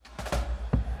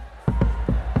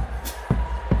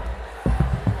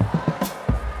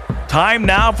Time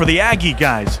now for the Aggie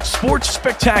Guys Sports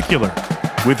Spectacular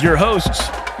with your hosts,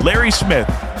 Larry Smith,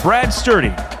 Brad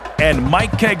Sturdy, and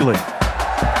Mike Kegley.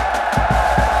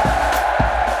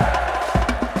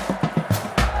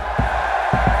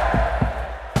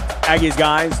 Aggies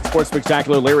Guys Sports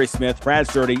Spectacular, Larry Smith, Brad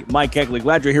Sturdy, Mike Kegley.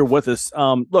 Glad you're here with us.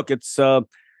 Look, it's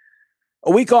a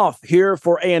week off here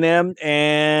for A&M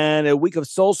and a week of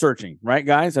soul searching, right,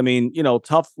 guys? I mean,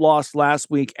 tough loss last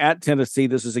week at Tennessee.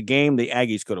 This is a game the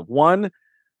Aggies could have won.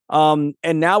 And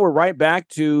now we're right back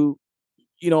to,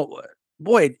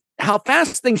 boy, how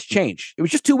fast things change. It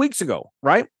was just 2 weeks ago,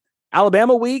 right?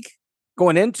 Alabama week,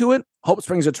 going into it, hope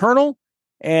springs eternal,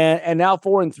 and now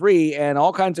 4-3, and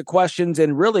all kinds of questions,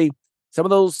 and really some of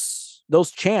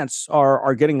those chants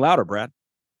are getting louder, Brad.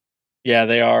 Yeah,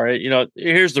 they are.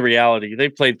 Here's the reality. They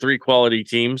played 3 quality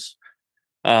teams,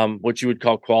 what you would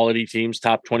call quality teams,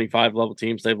 top 25 level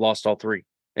teams. They've lost all 3.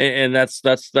 And that's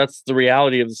the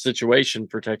reality of the situation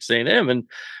for Texas A&M. And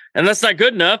that's not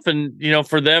good enough. And,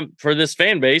 for this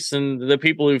fan base and the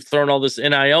people who've thrown all this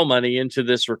NIL money into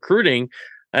this recruiting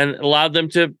and allowed them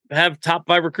to have top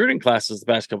 5 recruiting classes the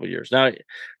past couple of years. Now,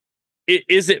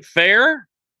 is it fair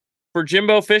for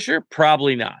Jimbo Fisher?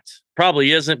 Probably not.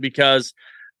 Probably isn't, because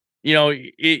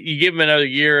you give them another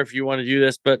year if you want to do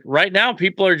this, but right now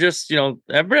people are just,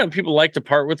 people like to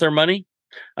part with their money.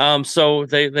 So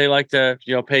they like to,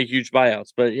 pay huge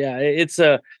buyouts, but yeah, it's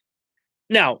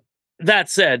now that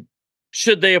said,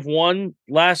 should they have won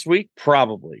last week?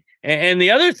 Probably. And the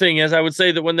other thing is, I would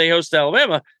say that when they host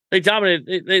Alabama, they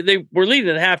dominated, they were leading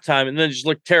at halftime and then just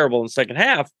looked terrible in the second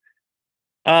half.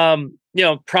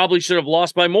 Probably should have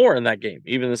lost by more in that game,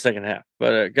 even in the second half,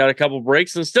 but got a couple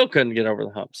breaks and still couldn't get over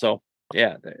the hump. So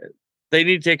yeah, they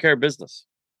need to take care of business.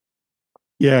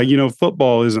 Yeah.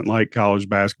 Football isn't like college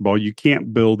basketball. You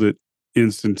can't build it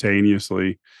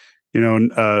instantaneously. An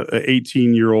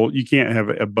 18-year-old, you can't have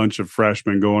a bunch of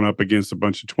freshmen going up against a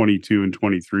bunch of 22 and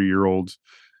 23-year-olds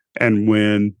and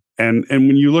win. And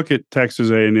when you look at Texas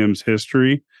A&M's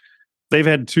history, they've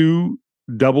had 2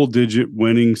 double-digit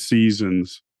winning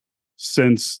seasons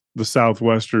since the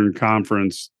Southwestern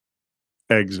Conference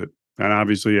exit. And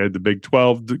obviously you had the Big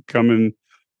 12 come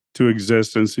into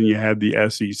existence, and you had the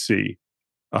SEC,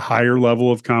 a higher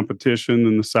level of competition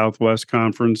than the Southwest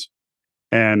Conference.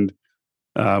 And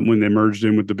when they merged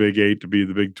in with the Big 8 to be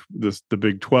the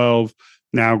Big 12,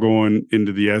 now going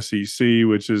into the SEC,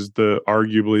 which is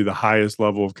arguably the highest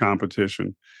level of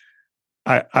competition.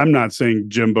 I'm not saying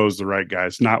Jimbo's the right guy.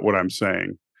 It's not what I'm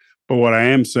saying. But what I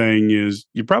am saying is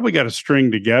you probably got to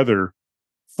string together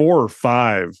 4 or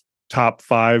 5 top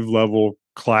 5 level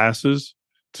classes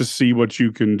to see what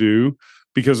you can do,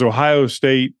 because Ohio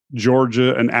State,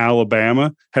 Georgia, and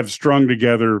Alabama have strung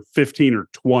together 15 or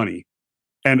 20.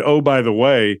 And oh, by the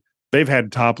way, they've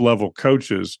had top level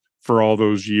coaches for all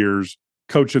those years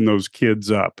coaching those kids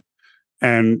up.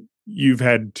 And you've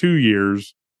had 2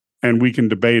 years, and we can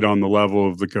debate on the level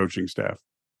of the coaching staff.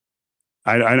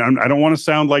 I don't want to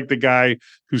sound like the guy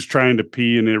who's trying to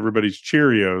pee in everybody's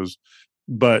Cheerios,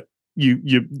 but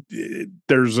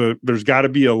there's got to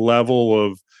be a level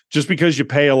of, just because you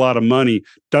pay a lot of money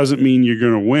doesn't mean you're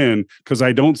going to win, because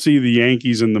I don't see the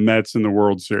Yankees and the Mets in the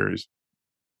World Series.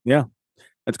 Yeah,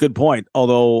 that's a good point.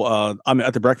 Although I'm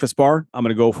at the breakfast bar, I'm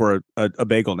going to go for a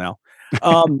bagel now.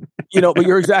 But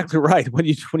you're exactly right when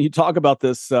you talk about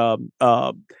this.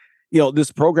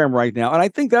 This program right now. And I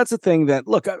think that's the thing that,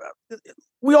 look,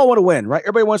 we all want to win, right?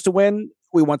 Everybody wants to win.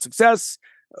 We want success.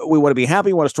 We want to be happy.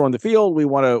 We want to storm the field. We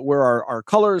want to wear our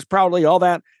colors proudly, all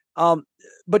that.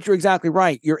 But you're exactly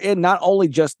right. You're in not only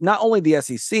the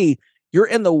SEC, you're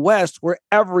in the West, where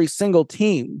every single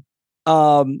team,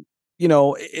 has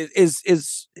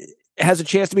a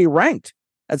chance to be ranked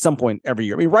at some point every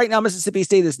year. I mean, right now, Mississippi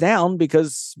State is down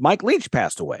because Mike Leach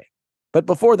passed away. But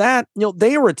before that,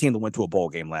 they were a team that went to a bowl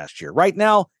game last year. Right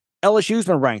now, LSU's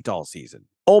been ranked all season.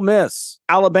 Ole Miss,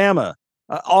 Alabama,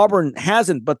 Auburn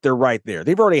hasn't, but they're right there.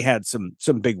 They've already had some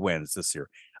big wins this year.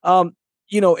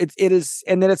 It is,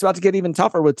 and then it's about to get even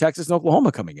tougher with Texas and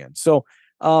Oklahoma coming in. So,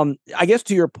 I guess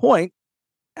to your point,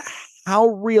 how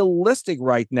realistic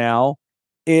right now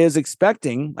is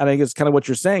expecting? I think it's kind of what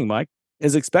you're saying, Mike,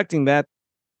 is expecting that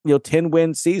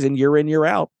 10-win season year in, year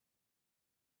out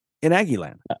in Aggie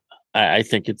land. I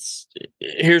think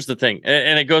here's the thing,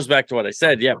 and it goes back to what I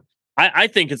said. Yeah, I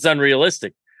think it's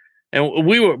unrealistic,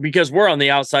 and because we're on the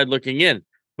outside looking in,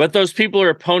 but those people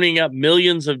are ponying up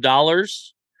millions of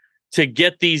dollars to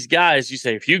get these guys. You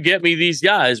say, if you get me these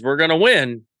guys, we're going to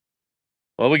win.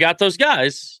 Well, we got those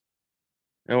guys,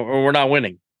 or we're not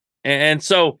winning. And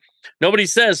so nobody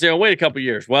says, wait a couple of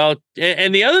years. Well,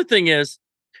 and the other thing is,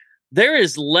 there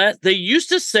is they used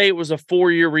to say it was a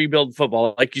 4-year rebuild in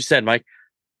football, like you said, Mike,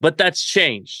 but that's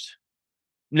changed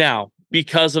now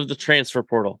because of the transfer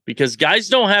portal, because guys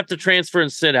don't have to transfer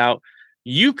and sit out.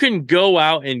 You can go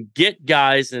out and get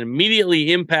guys and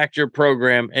immediately impact your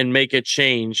program and make a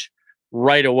change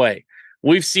right away.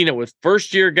 We've seen it with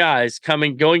first-year guys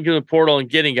going to the portal and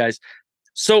getting guys.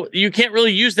 So you can't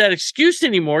really use that excuse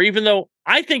anymore, even though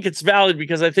I think it's valid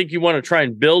because I think you want to try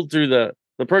and build through the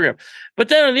program. But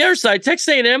then on the other side, Texas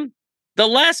A&M, the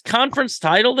last conference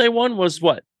title they won was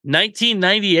what,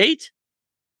 1998?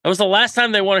 That was the last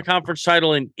time they won a conference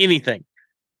title in anything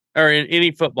or in any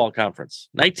football conference.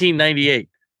 1998.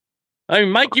 I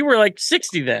mean, Mike, you were like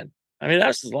 60 then. I mean,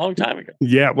 that's a long time ago.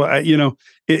 Yeah, well,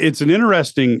 it's an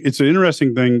interesting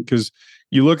thing because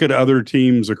you look at other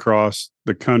teams across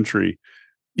the country.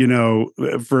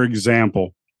 For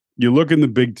example, you look in the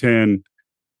Big Ten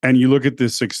and you look at the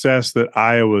success that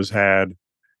Iowa's had,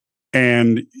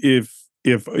 and if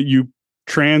you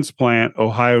transplant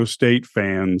Ohio State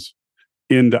fans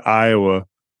into Iowa,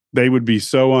 they would be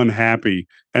so unhappy.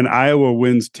 And Iowa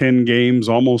wins 10 games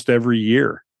almost every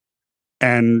year.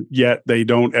 And yet they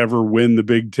don't ever win the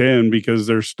Big Ten because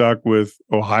they're stuck with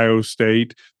Ohio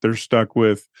State. They're stuck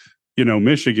with,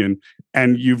 Michigan.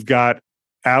 And you've got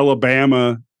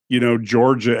Alabama,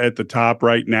 Georgia at the top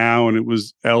right now. And it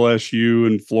was LSU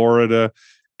and Florida.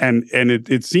 And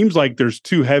it seems like there's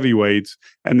two heavyweights.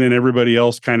 And then everybody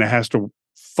else kind of has to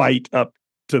fight up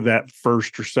to that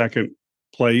first or second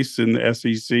place in the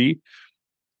SEC.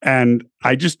 And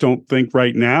I just don't think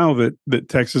right now that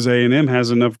Texas A&M has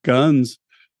enough guns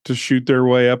to shoot their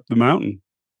way up the mountain.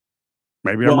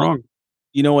 Maybe I'm wrong.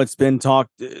 It's been talked.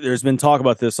 There's been talk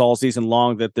about this all season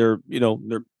long that there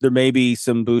may be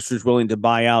some boosters willing to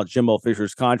buy out Jimbo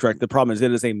Fisher's contract. The problem is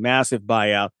it is a massive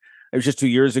buyout. It was just 2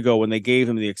 years ago when they gave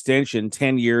him the extension,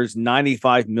 10 years,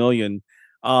 $95 million.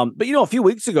 But a few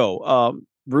weeks ago,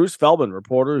 Bruce Feldman,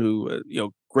 reporter who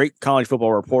great college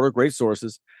football reporter, great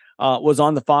sources, was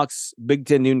on the Fox Big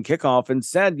Ten noon kickoff and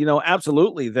said,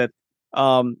 absolutely that,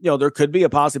 there could be a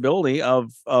possibility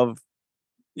of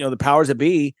the powers that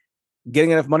be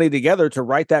getting enough money together to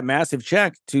write that massive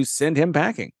check to send him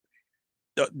packing.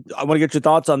 I want to get your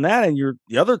thoughts on that. And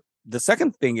the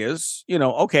second thing is,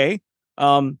 okay,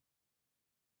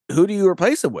 who do you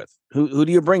replace it with? Who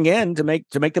do you bring in to make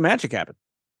the magic happen?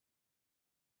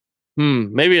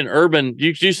 Maybe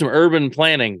you do some urban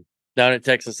planning down at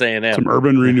Texas A&M. Some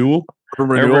urban renewal.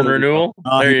 Urban renewal.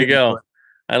 There you go.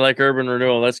 I like urban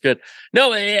renewal. That's good.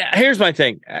 No, here's my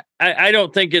thing. I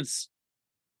don't think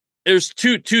there's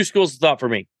two schools of thought for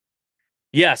me.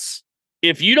 Yes,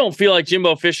 if you don't feel like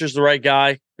Jimbo Fisher's the right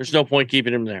guy, there's no point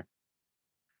keeping him there.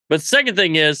 But the second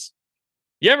thing is,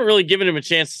 you haven't really given him a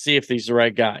chance to see if he's the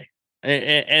right guy.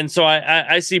 And so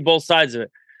I see both sides of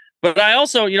it. But I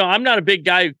also, I'm not a big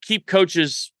guy who keep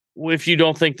coaches if you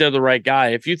don't think they're the right guy.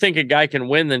 If you think a guy can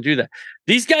win, then do that.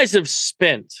 These guys have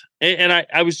spent, and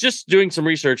I was just doing some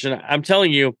research, and I'm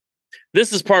telling you,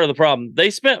 this is part of the problem. They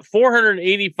spent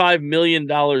 $485 million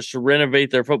to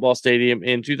renovate their football stadium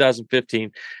in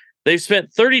 2015. They've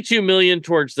spent $32 million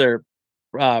towards their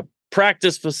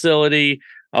practice facility,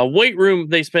 weight room.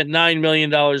 They spent $9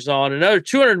 million on, another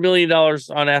 $200 million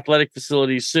on athletic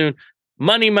facilities soon.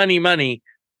 Money.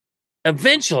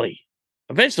 Eventually,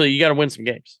 you got to win some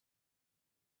games.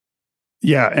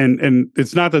 Yeah, and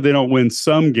it's not that they don't win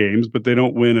some games, but they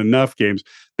don't win enough games.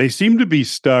 They seem to be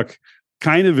stuck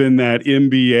kind of in that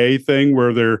NBA thing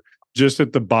where they're just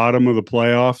at the bottom of the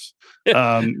playoffs.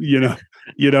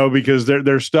 Because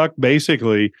they're stuck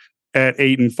basically at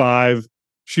 8-5,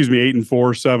 8-4,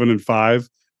 7-5,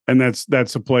 and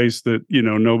that's a place that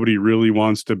nobody really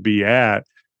wants to be at.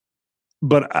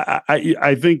 But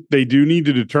I think they do need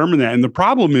to determine that. And the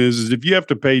problem is if you have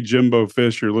to pay Jimbo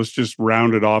Fisher, let's just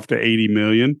round it off to $80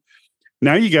 million.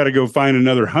 Now you got to go find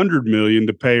another $100 million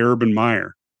to pay Urban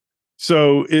Meyer.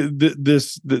 So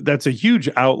that's a huge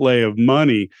outlay of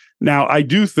money. Now, I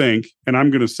do think, and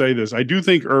I'm going to say this, I do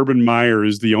think Urban Meyer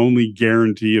is the only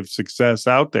guarantee of success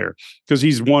out there because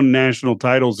he's won national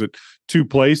titles at two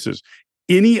places.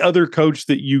 Any other coach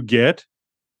that you get,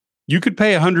 you could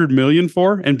pay $100 million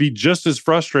for and be just as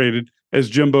frustrated as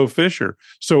Jimbo Fisher.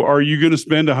 So are you going to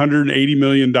spend $180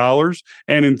 million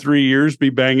and in 3 years be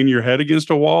banging your head against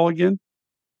a wall again?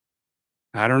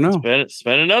 I don't know.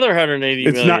 Spend another $180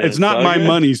 million. It's not my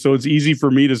money, so it's easy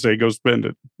for me to say go spend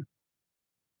it.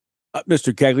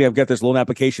 Mr. Kegley, I've got this loan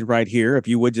application right here. If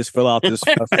you would just fill out this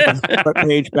front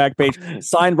page, back page,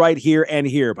 sign right here and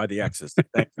here by the X's.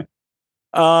 Thank you.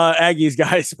 Aggies,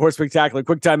 guys, Sports Spectacular.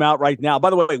 Quick timeout right now. By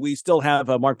the way, we still have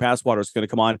Mark Passwater is going to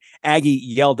come on,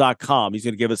 AggieYell.com. He's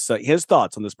going to give us his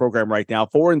thoughts on this program right now.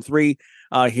 4-3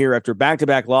 here after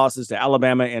back-to-back losses to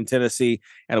Alabama and Tennessee,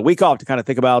 and a week off to kind of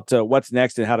think about what's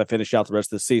next and how to finish out the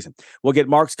rest of the season. We'll get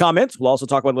Mark's comments. We'll also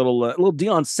talk about a little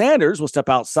Deion Sanders. We'll step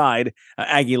outside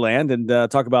Aggie land and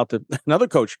talk about another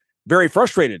coach very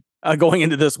frustrated going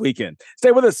into this weekend.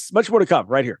 Stay with us. Much more to come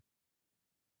right here.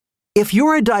 If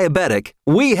you're a diabetic,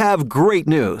 we have great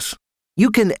news. You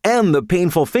can end the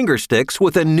painful finger sticks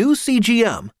with a new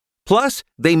CGM. Plus,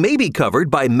 they may be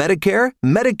covered by Medicare,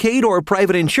 Medicaid, or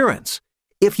private insurance.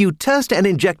 If you test and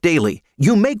inject daily,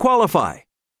 you may qualify.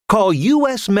 Call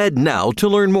US Med now to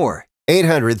learn more.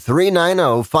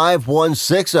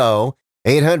 800-390-5160.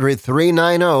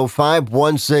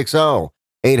 800-390-5160.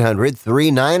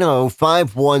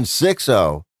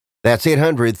 800-390-5160. That's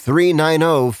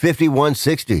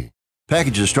 800-390-5160.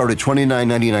 Packages start at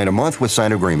 $29.99 a month with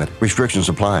signed agreement. Restrictions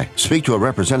apply. Speak to a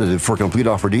representative for complete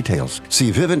offer details.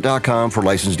 See Vivint.com for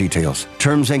license details.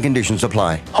 Terms and conditions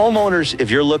apply. Homeowners, if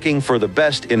you're looking for the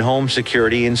best in home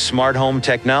security and smart home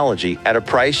technology at a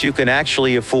price you can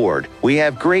actually afford, we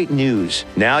have great news.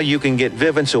 Now you can get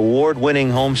Vivint's award-winning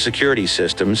home security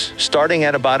systems starting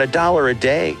at about $1 a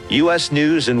day. U.S.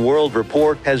 News and World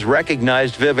Report has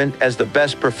recognized Vivint as the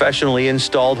best professionally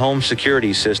installed home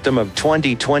security system of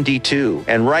 2022.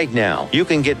 And right now, you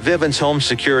can get Vivint's home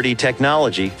security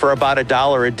technology for about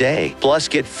 $1 a day. Plus,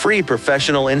 get free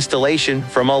professional installation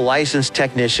from a licensed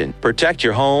technician. Protect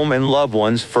your home and loved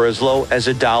ones for as low as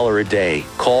 $1 a day.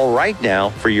 Call right now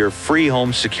for your free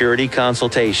home security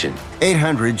consultation.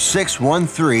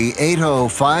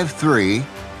 800-613-8053.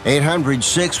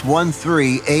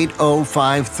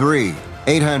 800-613-8053.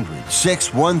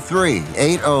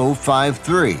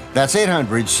 800-613-8053. That's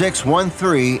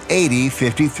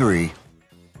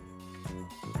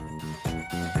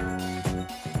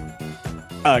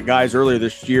 800-613-8053. Guys, earlier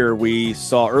this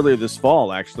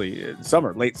fall, actually,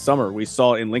 late summer, we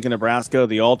saw in Lincoln, Nebraska,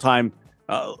 the all-time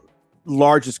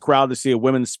largest crowd to see a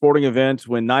women's sporting event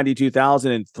when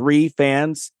 92,003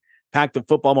 fans packed the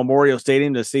football Memorial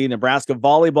Stadium to see Nebraska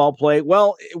volleyball play.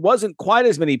 Well, it wasn't quite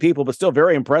as many people, but still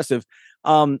very impressive.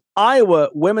 Iowa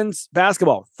women's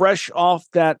basketball, fresh off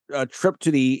that trip to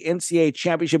the NCAA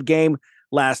championship game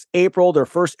last April, their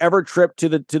first ever trip to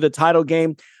the title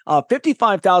game,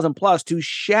 55,000 plus to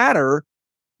shatter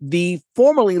the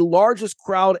formerly largest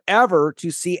crowd ever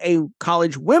to see a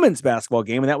college women's basketball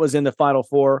game, and that was in the Final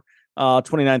Four,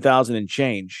 29,000 and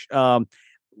change.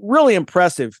 Really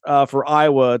impressive for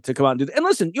Iowa to come out and do that. And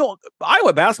listen,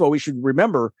 Iowa basketball, we should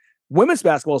remember, women's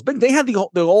basketball is big. They had the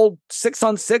old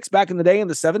 6-on-6 back in the day in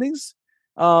the 70s.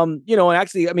 And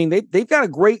actually, I mean, they've got a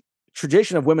great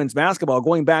tradition of women's basketball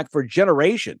going back for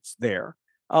generations there.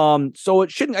 So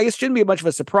it shouldn't be much of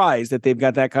a surprise that they've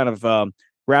got that kind of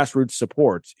grassroots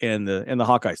support in the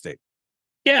Hawkeye State.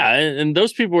 Yeah, and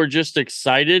those people were just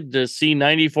excited to see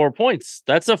 94 points.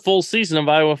 That's a full season of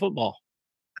Iowa football.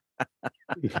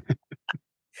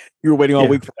 You were waiting all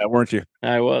week for that, weren't you?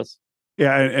 I was.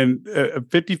 Yeah, and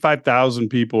 55,000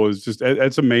 people is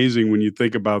it's amazing when you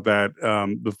think about that.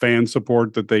 The fan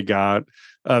support that they got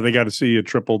to see a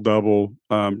triple-double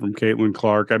from Caitlin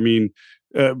Clark. I mean,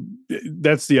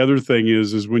 that's the other thing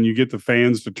is when you get the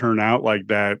fans to turn out like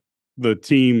that, the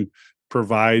team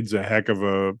provides a heck of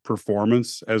a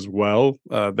performance as well.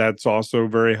 That's also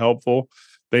very helpful.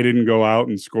 They didn't go out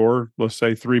and score, let's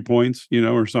say 3 points,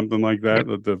 or something like that,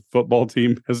 that the football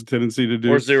team has a tendency to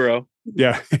do. Or 0.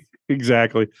 Yeah,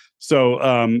 exactly. So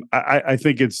I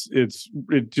think it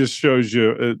just shows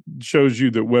you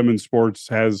that women's sports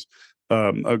has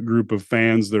a group of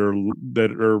fans that are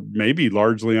maybe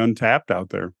largely untapped out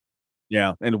there.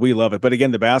 Yeah, and we love it. But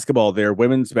again, the basketball there,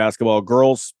 women's basketball,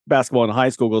 girls basketball in high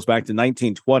school goes back to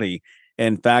 1920.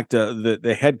 In fact,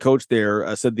 the head coach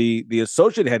there said the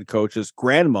associate head coach's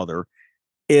grandmother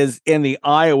is in the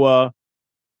Iowa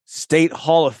State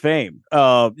Hall of Fame,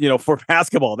 for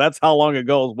basketball. That's how long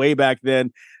ago, way back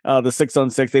then, the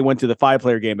 6-on-6, they went to the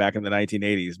 5-player game back in the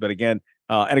 1980s. But again,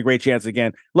 and a great chance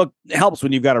again. Look, it helps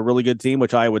when you've got a really good team,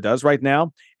 which Iowa does right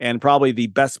now, and probably the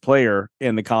best player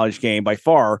in the college game by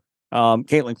far,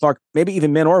 Caitlin Clark, maybe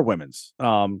even men or women's.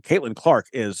 Caitlin Clark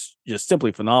is just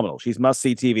simply phenomenal. She's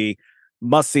must-see TV,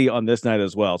 must-see on this night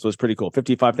as well. So it's pretty cool.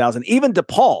 55,000. Even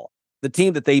DePaul, the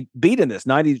team that they beat in this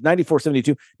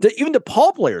 94-72, even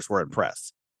DePaul players were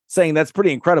impressed, saying that's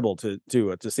pretty incredible to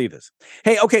see this.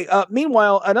 Hey, okay.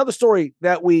 Meanwhile, another story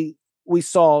that we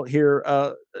saw here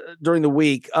during the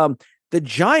week, the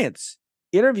Giants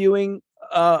interviewing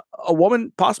a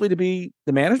woman possibly to be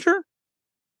the manager.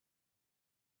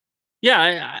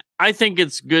 Yeah, I think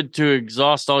it's good to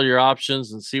exhaust all your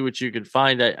options and see what you can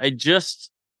find.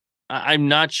 I'm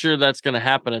not sure that's going to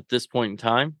happen at this point in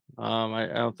time. I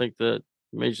don't think that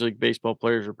Major League Baseball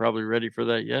players are probably ready for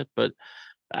that yet, but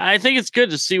I think it's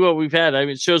good to see what we've had. I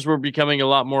mean, it shows we're becoming a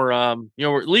lot more, at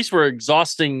least we're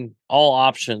exhausting all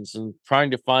options and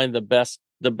trying to find the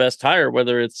best hire,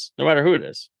 whether it's no matter who it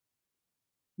is.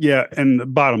 Yeah, and the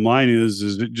bottom line is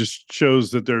it just shows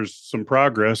that there's some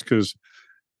progress because,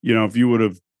 if you would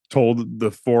have told the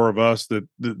four of us that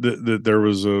there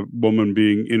was a woman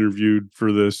being interviewed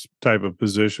for this type of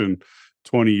position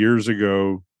 20 years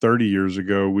ago, 30 years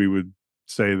ago, we would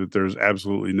say that there's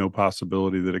absolutely no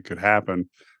possibility that it could happen.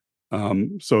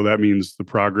 So that means the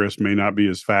progress may not be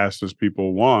as fast as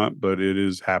people want, but it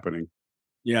is happening.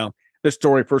 Yeah. This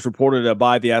story first reported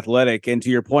by The Athletic. And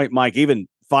to your point, Mike, even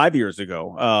 5 years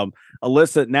ago,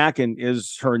 Alyssa Nacken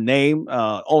is her name,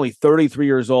 only 33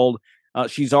 years old.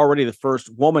 She's already the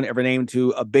first woman ever named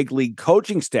to a big league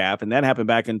coaching staff, and that happened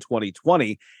back in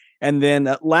 2020. And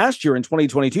then last year in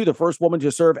 2022, the first woman to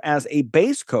serve as a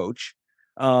base coach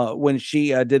when she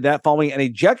did that following an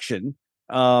ejection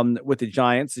with the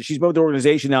Giants. She's been with the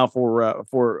organization now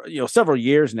for several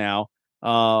years now.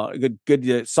 Good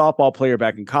softball player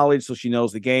back in college, so she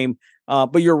knows the game.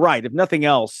 But you're right. If nothing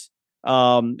else,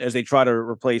 as they try to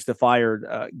replace the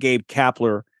fired Gabe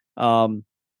Kapler,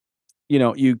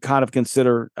 you kind of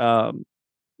consider,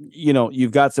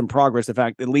 you've got some progress. In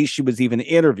fact, at least she was even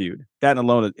interviewed. That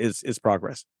alone is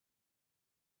progress.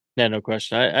 Yeah, no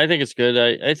question. I think it's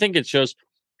good. I think it shows,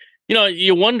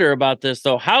 you wonder about this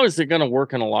though. How is it going to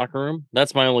work in a locker room?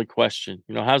 That's my only question.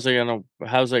 How's it going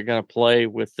to play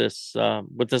with this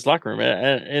locker room?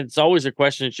 And it's always a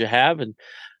question that you have. And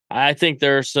I think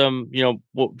there are some,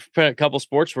 a couple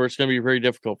sports where it's going to be very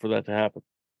difficult for that to happen.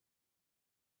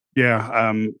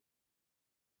 Yeah.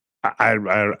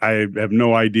 I have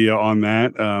no idea on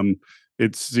that.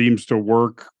 It seems to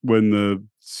work when the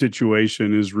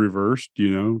situation is reversed.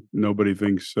 Nobody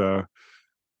thinks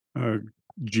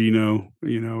Gino,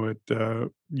 at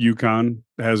UConn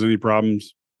has any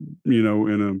problems, in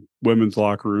a women's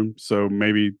locker room. So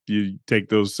maybe you take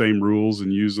those same rules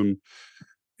and use them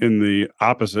in the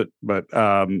opposite. But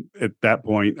at that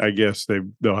point, I guess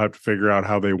they'll have to figure out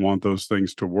how they want those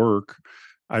things to work.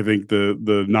 I think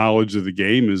the knowledge of the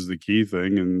game is the key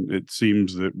thing. And it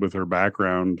seems that with her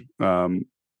background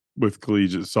with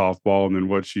collegiate softball and then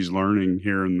what she's learning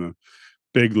here in the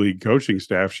big league coaching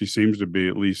staff, she seems to be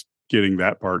at least getting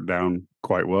that part down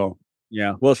quite well.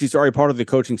 Yeah. Well, she's already part of the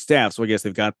coaching staff. So I guess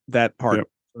they've got that part in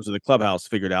terms of the clubhouse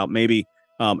figured out. Maybe,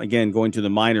 again, going to the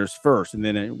minors first and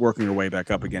then working her way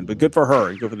back up again. But good for her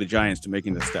and good for the Giants to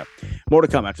making this step. More to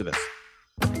come after this.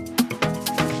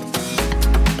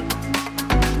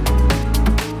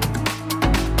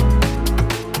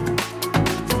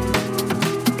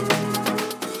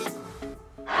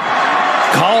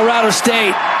 Colorado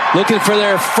State looking for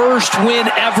their first win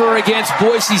ever against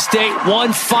Boise State.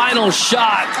 One final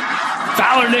shot.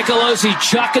 Fowler Nicolosi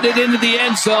chucking it into the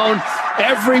end zone.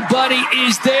 Everybody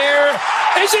is there.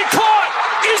 Is it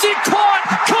caught? Is it caught?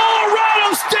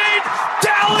 Colorado State.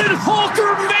 Dallin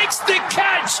Holker makes the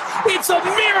catch. It's a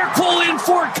miracle in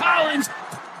Fort Collins.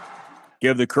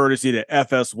 Give the courtesy to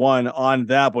FS1 on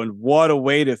that one. What a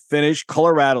way to finish.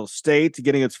 Colorado State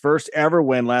getting its first ever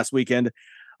win last weekend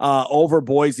over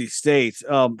Boise State.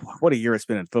 What a year it's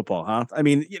been in football, huh? I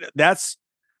mean, that's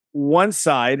one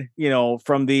side,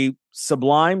 from the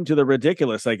sublime to the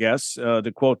ridiculous, I guess,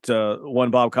 to quote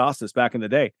one Bob Costas back in the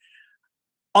day.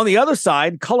 On the other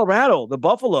side, Colorado, the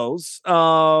Buffaloes,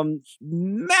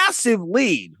 massive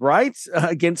lead, right?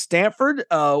 Against Stanford,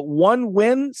 one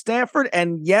win, Stanford,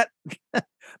 and yet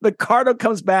the Cardinal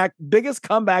comes back, biggest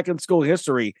comeback in school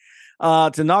history,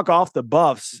 to knock off the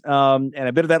Buffs, and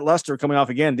a bit of that luster coming off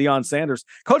again, Deion Sanders.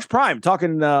 Coach Prime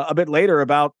talking a bit later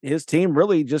about his team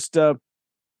really just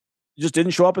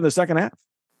didn't show up in the second half.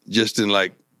 Just didn't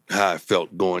like how I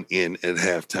felt going in at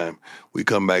halftime. We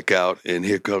come back out, and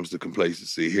here comes the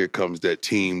complacency. Here comes that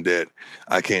team that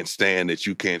I can't stand, that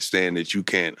you can't stand, that you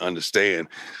can't understand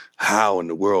how in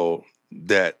the world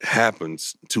that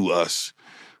happens to us.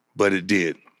 But it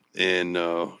did, and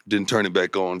didn't turn it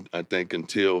back on, I think,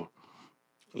 until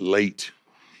late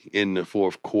in the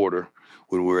fourth quarter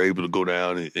when we were able to go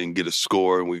down and get a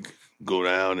score, and we go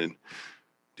down, and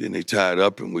then they tied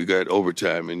up and we got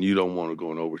overtime, and you don't want to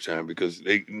go in overtime because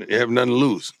they have nothing to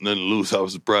lose. Nothing to lose. I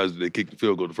was surprised that they kicked the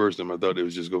field goal the first time. I thought they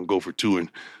was just going to go for two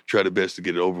and try the best to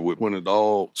get it over with. When it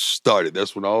all started,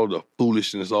 that's when all the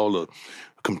foolishness, all the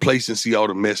complacency, all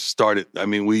the mess started. I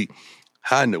mean,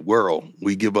 how in the world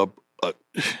we give up,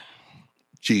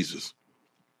 Jesus,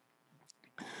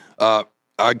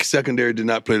 Our secondary did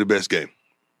not play the best game,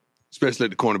 especially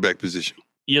at the cornerback position.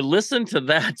 You listen to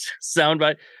that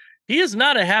soundbite. He is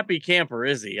not a happy camper,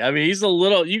 is he? I mean, he's a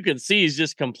little, you can see he's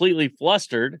just completely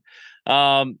flustered.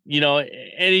 And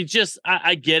he just,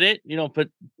 I get it, but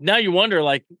now you wonder,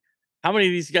 like, how many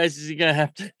of these guys is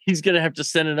he's going to have to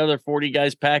send another 40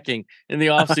 guys packing in the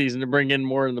offseason to bring in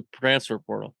more in the transfer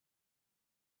portal.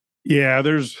 Yeah,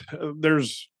 there's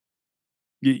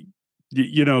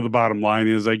the bottom line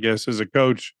is, I guess, as a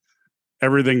coach,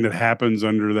 everything that happens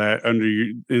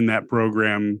in that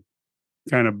program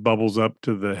kind of bubbles up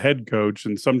to the head coach.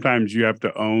 And sometimes you have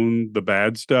to own the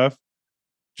bad stuff,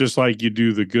 just like you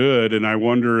do the good. And I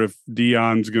wonder if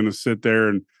Deion's going to sit there,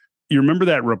 and you remember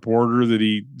that reporter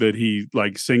that he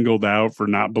like singled out for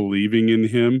not believing in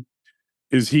him.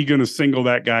 Is he going to single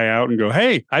that guy out and go,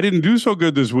 "Hey, I didn't do so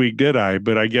good this week, did I?"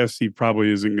 But I guess he probably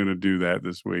isn't going to do that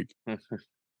this week.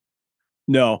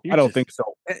 No, I don't think so.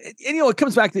 And, it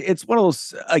comes back to, it's one of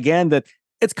those, again, that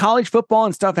it's college football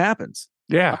and stuff happens.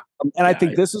 Yeah. I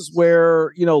think this is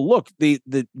where, look, the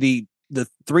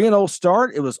 3-0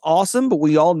 start, it was awesome, but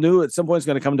we all knew at some point it's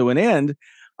going to come to an end.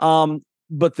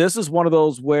 But this is one of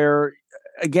those where,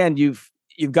 again, you've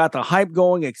got the hype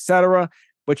going, etc.,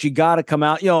 but you got to come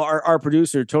out. Our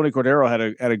producer Tony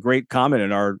Cordero had a great comment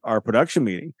in our production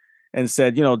meeting and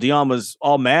said, Deion was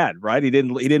all mad, right? He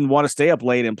didn't want to stay up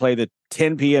late and play the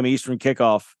 10 p.m. Eastern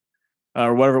kickoff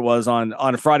or whatever it was on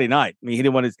a Friday night. I mean, he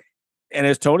didn't want to. And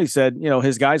as Tony said,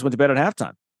 his guys went to bed at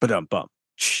halftime. Ba-dum-bum.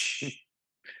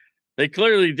 They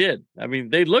clearly did. I mean,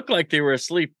 they looked like they were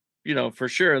asleep, for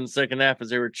sure in the second half as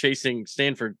they were chasing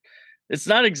Stanford. It's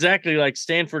not exactly like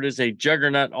Stanford is a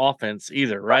juggernaut offense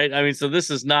either, right? I mean, so this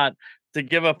is not to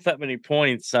give up that many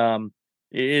points. It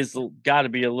is got to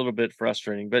be a little bit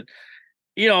frustrating, but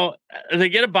they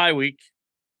get a bye week,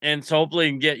 and so hopefully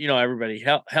can get everybody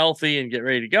healthy and get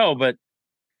ready to go. But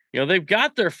they've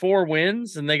got their 4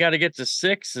 wins, and they got to get to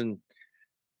 6, and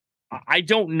I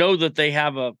don't know that they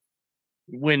have a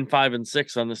win 5 and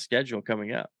 6 on the schedule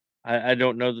coming up. I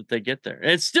don't know that they get there.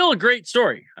 And it's still a great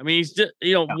story. I mean,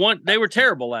 they were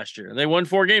terrible last year. They won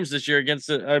 4 games this year against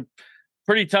a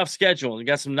pretty tough schedule and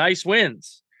got some nice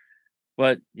wins.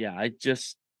 But yeah, I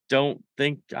just don't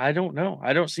know.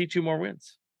 I don't see 2 more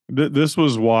wins. This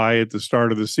was why at the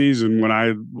start of the season, when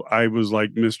I was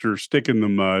like Mr. Stick in the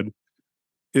Mud,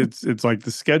 it's like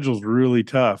the schedule's really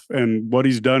tough, and what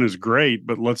he's done is great,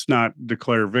 but let's not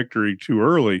declare victory too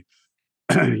early.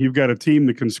 You've got a team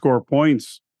that can score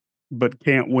points but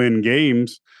can't win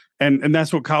games, and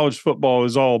that's what college football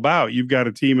is all about. You've got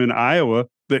a team in Iowa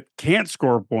that can't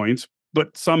score points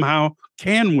but somehow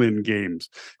can win games.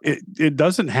 It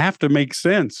doesn't have to make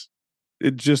sense.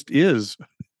 It just is.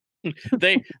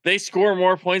 They score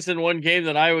more points in one game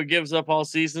than Iowa gives up all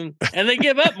season, and they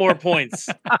give up more points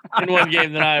in one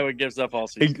game than Iowa gives up all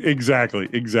season. Exactly.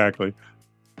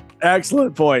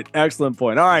 Excellent point.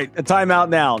 All right, a timeout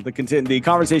now. The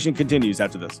conversation continues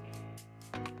after this.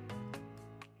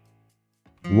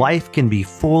 Life can be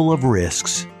full of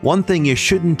risks. One thing you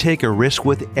shouldn't take a risk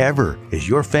with ever is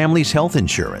your family's health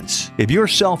insurance. If you're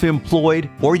self-employed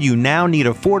or you now need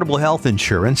affordable health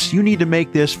insurance, you need to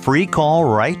make this free call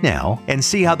right now and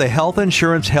see how the Health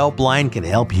Insurance Helpline can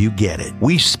help you get it.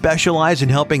 We specialize in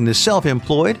helping the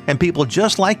self-employed and people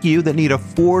just like you that need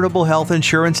affordable health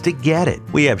insurance to get it.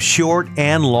 We have short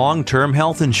and long-term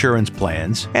health insurance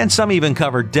plans, and some even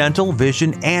cover dental,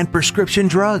 vision, and prescription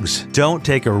drugs. Don't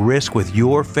take a risk with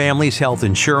your family's health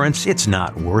insurance. It's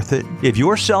not worth it. If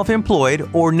you're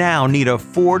self-employed or now need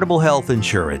affordable health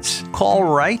insurance, call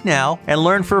right now and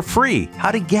learn for free how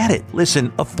to get it.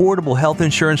 Listen, affordable health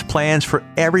insurance plans for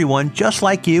everyone just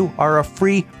like you are a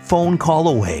free phone call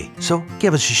away. So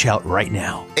give us a shout right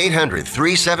now.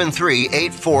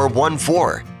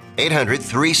 800-373-8414.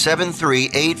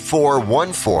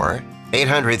 800-373-8414.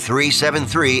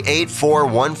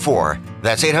 800-373-8414.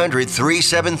 That's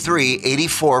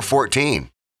 800-373-8414.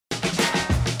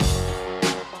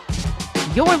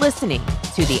 You're listening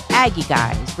to the Aggie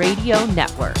Guys Radio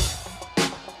Network.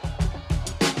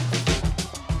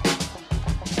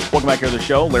 Welcome back here to the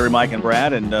show. Larry, Mike, and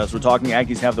Brad. And as we're talking,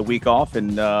 Aggies have the week off.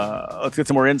 And let's get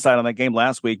some more insight on that game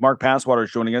last week. Mark Passwater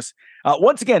is joining us.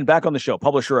 Once again, back on the show,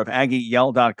 publisher of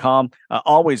AggieYell.com.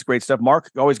 Always great stuff. Mark,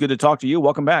 always good to talk to you.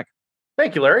 Welcome back.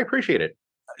 Thank you, Larry. Appreciate it.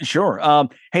 Sure.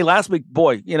 Hey, last week,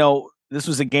 boy, this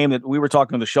was a game that we were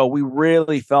talking on the show. We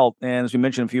really felt, and as we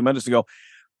mentioned a few minutes ago,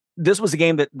 this was a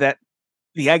game that the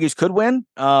Aggies could win.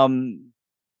 You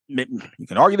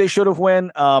can argue they should have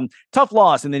won. Tough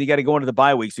loss, and then you got to go into the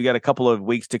bye week, so you got a couple of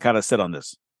weeks to kind of sit on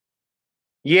this.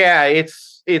 Yeah,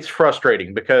 it's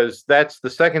frustrating because that's the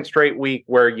second straight week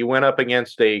where you went up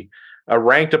against a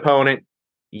ranked opponent,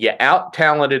 you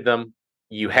out-talented them,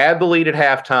 you had the lead at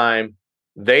halftime,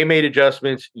 they made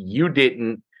adjustments, you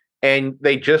didn't, and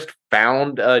they just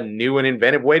found a new and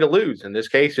inventive way to lose. In this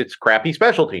case, it's crappy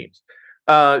special teams.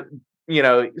 So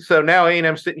now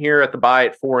A&M's sitting here at the bye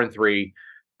at 4-3.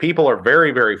 People are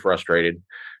very, very frustrated.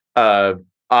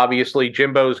 Obviously,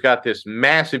 Jimbo's got this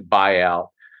massive buyout.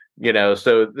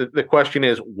 So the question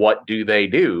is, what do they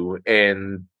do?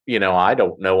 And, I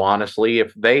don't know, honestly,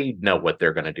 if they know what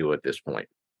they're going to do at this point.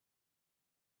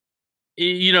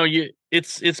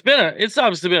 It's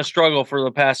obviously been a struggle for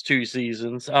the past 2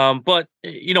 seasons. But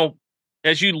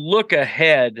as you look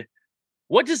ahead,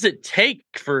 what does it take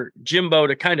for Jimbo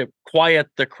to kind of quiet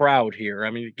the crowd here?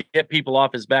 I mean, get people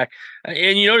off his back.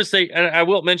 And you notice I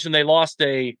will mention they lost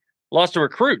a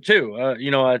recruit too,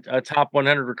 a top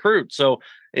 100 recruit. So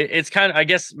it's kind of, I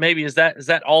guess maybe is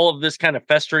that all of this kind of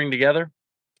festering together?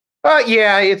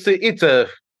 Yeah,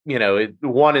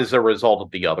 one is a result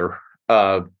of the other.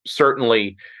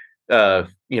 Certainly,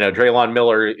 Draylon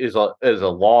Miller is a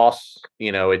loss.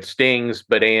 It stings,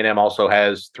 but A&M also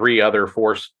has 3 other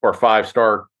 4 or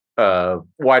 5-star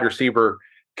wide receiver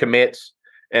commits,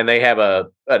 and they have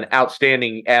an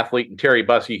outstanding athlete in Terry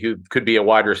Bussey who could be a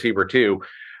wide receiver too.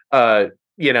 That's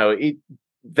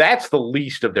the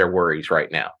least of their worries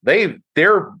right now.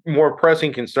 Their more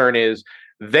pressing concern is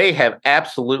they have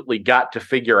absolutely got to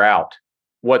figure out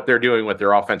what they're doing with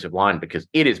their offensive line because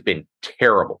it has been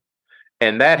terrible.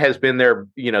 And that has been their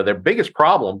biggest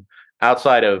problem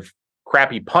outside of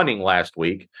crappy punting last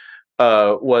week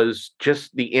was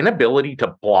just the inability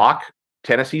to block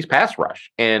Tennessee's pass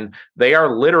rush. And they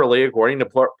are literally, according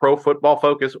to Pro Football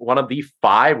Focus, one of the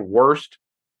 5 worst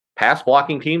pass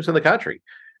blocking teams in the country.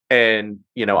 And,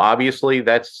 obviously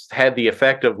that's had the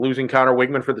effect of losing Connor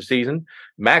Wigman for the season.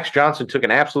 Max Johnson took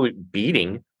an absolute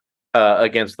beating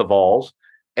against the Vols.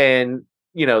 And,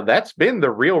 that's been the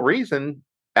real reason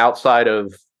outside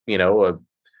of,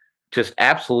 just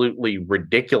absolutely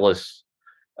ridiculous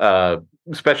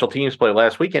special teams play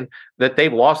last weekend that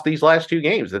they've lost these last 2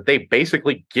 games, that they've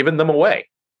basically given them away.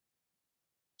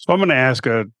 So I'm going to ask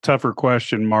a tougher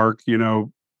question, Mark.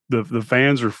 The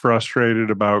fans are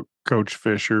frustrated about Coach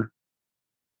Fisher.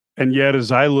 And yet,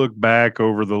 as I look back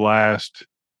over the last,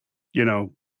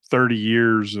 30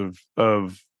 years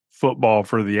of football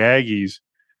for the Aggies,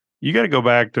 you got to go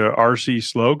back to R.C.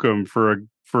 Slocum for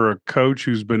a coach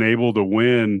who's been able to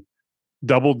win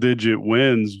double-digit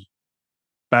wins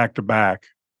back to back.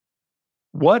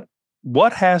 What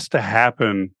has to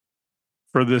happen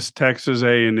for this Texas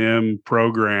A&M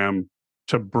program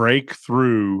to break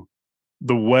through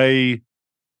the way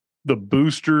the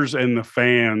boosters and the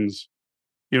fans,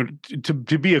 to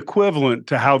be equivalent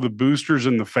to how the boosters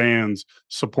and the fans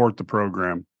support the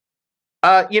program?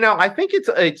 I think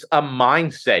it's a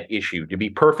mindset issue, to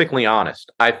be perfectly honest.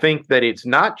 I think that it's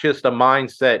not just a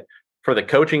mindset for the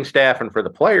coaching staff and for the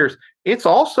players. It's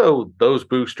also those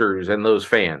boosters and those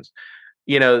fans.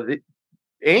 A&M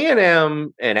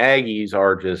and Aggies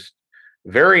are just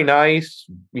very nice,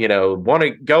 want to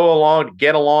go along,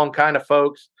 get along kind of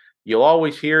folks. You'll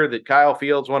always hear that Kyle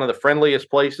Field's one of the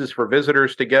friendliest places for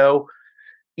visitors to go.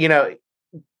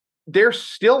 There's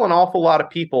still an awful lot of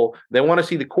people that want to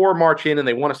see the Corps march in and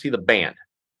they want to see the band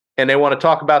and they want to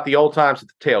talk about the old times at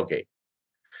the tailgate.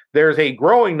 There's a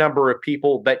growing number of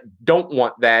people that don't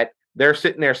want that. They're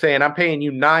sitting there saying, I'm paying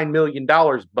you $9 million,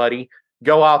 buddy.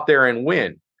 Go out there and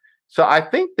win. So I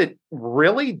think that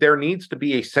really there needs to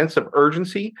be a sense of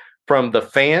urgency from the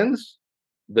fans,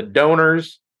 the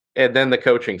donors, and then the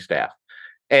coaching staff.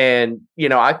 And,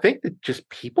 I think that just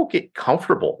people get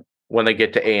comfortable when they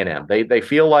get to A&M. They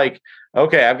feel like,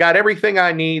 okay, I've got everything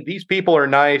I need. These people are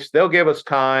nice. They'll give us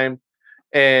time.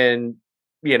 And,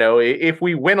 if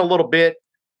we win a little bit,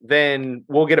 then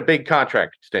we'll get a big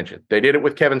contract extension. They did it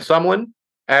with Kevin Sumlin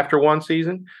after one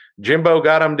season. Jimbo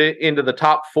got him into the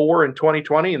top 4 in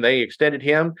 2020, and they extended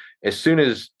him as soon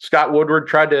as Scott Woodward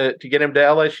tried to get him to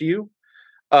LSU.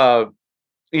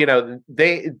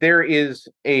 There is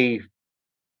a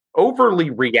overly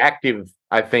reactive,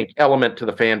 I think, element to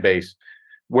the fan base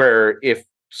where if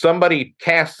somebody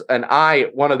casts an eye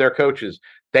at one of their coaches,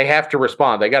 they have to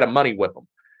respond. They got to money whip them.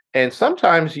 And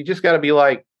sometimes you just got to be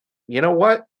like, you know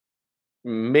what?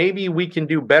 Maybe we can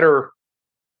do better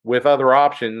with other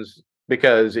options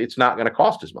because it's not going to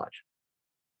cost as much.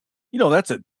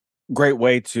 That's a great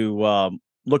way to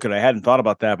look at it. I hadn't thought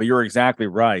about that, but you're exactly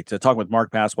right. Talking with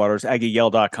Mark Passwaters,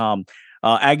 AggieYell.com.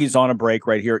 Aggie's on a break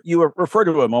right here. You referred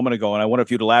to it a moment ago, and I wonder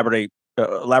if you'd elaborate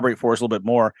for us a little bit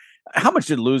more. How much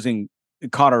did losing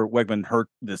Connor Wegman hurt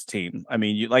this team. I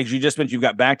mean, like you just mentioned, you've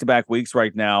got back-to-back weeks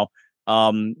right now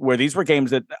where these were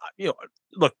games that,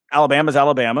 look, Alabama's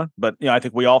Alabama, but, I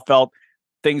think we all felt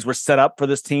things were set up for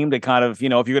this team to kind of, if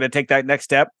you're going to take that next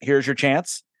step, here's your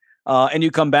chance. And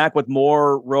you come back with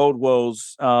more road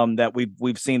woes that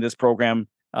we've seen this program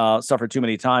suffer too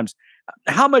many times.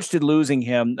 How much did losing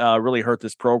him really hurt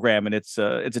this program and its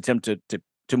attempt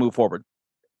to move forward?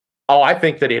 Oh, I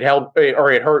think that it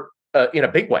hurt in a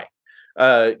big way.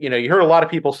 You heard a lot of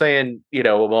people saying,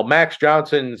 well, Max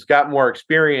Johnson's got more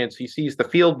experience. He sees the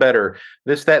field better,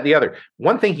 this, that, and the other.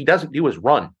 One thing he doesn't do is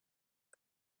run.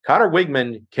 Connor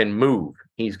Wigman can move.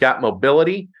 He's got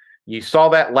mobility. You saw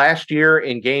that last year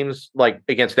in games like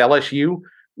against LSU,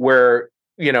 where,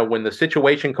 when the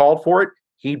situation called for it,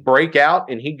 he'd break out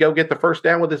and he'd go get the first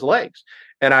down with his legs.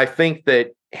 And I think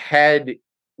that had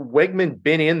Wigman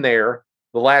been in there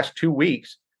the last 2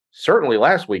 weeks, certainly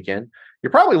last weekend,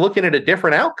 you're probably looking at a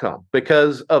different outcome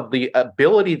because of the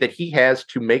ability that he has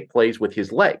to make plays with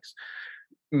his legs.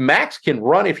 Max can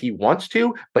run if he wants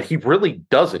to, but he really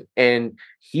doesn't. And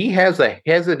he has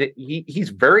he's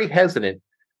very hesitant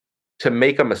to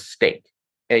make a mistake.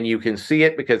 And you can see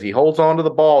it because he holds on to the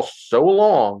ball so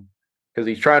long because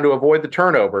he's trying to avoid the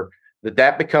turnover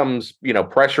that becomes,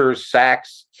 pressures,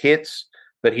 sacks, hits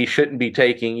that he shouldn't be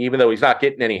taking, even though he's not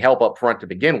getting any help up front to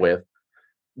begin with.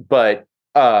 But,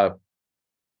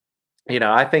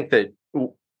 I think that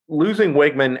losing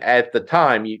Wigman at the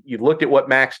time, you looked at what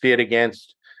Max did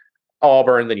against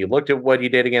Auburn, then you looked at what he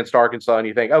did against Arkansas, and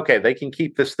you think, okay, they can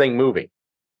keep this thing moving.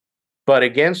 But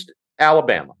against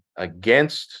Alabama,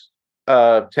 against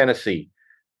Tennessee,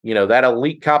 that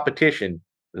elite competition,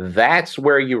 that's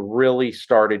where you really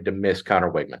started to miss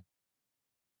Connor Wigman.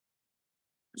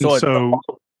 So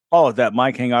all of that,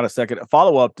 Mike, hang on a second. A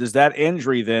follow-up, does that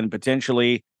injury then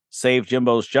potentially save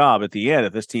Jimbo's job at the end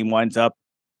if this team winds up,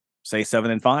 say,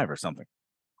 7-5 or something?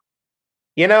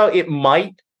 It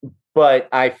might, but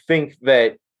I think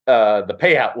that the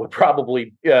payout would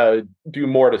probably do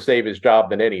more to save his job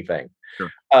than anything.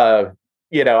 Sure.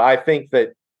 I think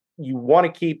that you want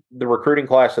to keep the recruiting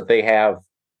class that they have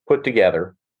put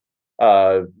together.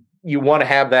 You want to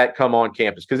have that come on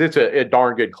campus because it's a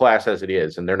darn good class as it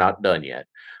is, and they're not done yet.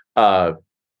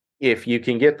 If you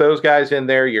can get those guys in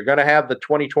there, you're going to have the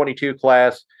 2022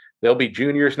 class. They'll be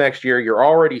juniors next year. You're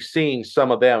already seeing some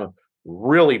of them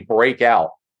really break out.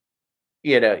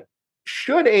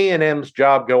 Should A&M's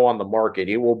job go on the market,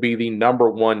 it will be the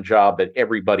number one job that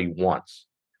everybody wants.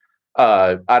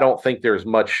 I don't think there's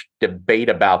much debate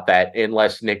about that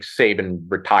unless Nick Saban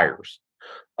retires,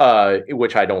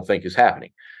 which I don't think is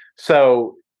happening.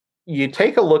 So you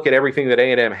take a look at everything that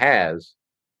A&M has,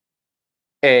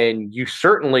 and you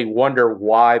certainly wonder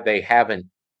why they haven't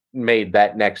made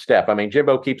that next step. I mean,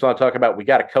 Jimbo keeps on talking about we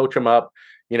got to coach them up.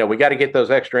 We got to get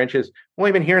those extra inches. Well,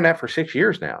 we've been hearing that for 6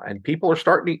 years now, and people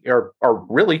are are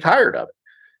really tired of it.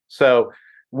 So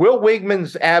will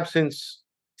Wigman's absence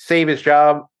save his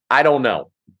job? I don't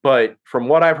know. But from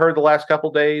what I've heard the last couple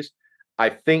of days, I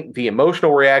think the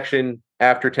emotional reaction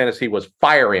after Tennessee was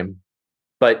fire him.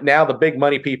 But now the big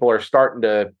money people are starting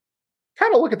to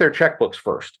kind of look at their checkbooks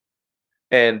first.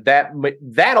 And that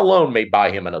alone may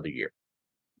buy him another year.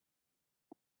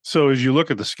 So as you look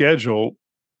at the schedule,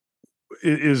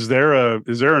 is there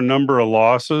a number of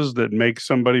losses that make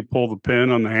somebody pull the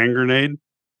pin on the hand grenade?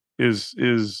 If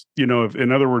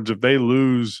in other words, if they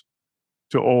lose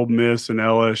to Ole Miss and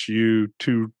LSU,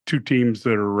 two teams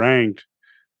that are ranked,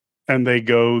 and they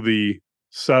go the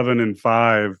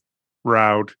 7-5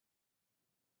 route,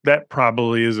 that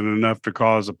probably isn't enough to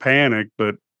cause a panic.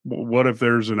 But what if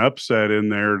there's an upset in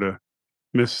there to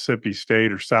Mississippi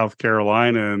State or South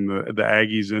Carolina, and the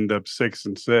Aggies end up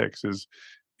 6-6?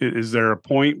 Is there a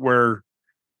point where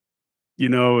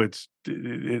it's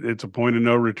a point of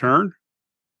no return?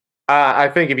 I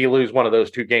think if you lose one of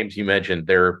those two games you mentioned,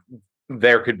 there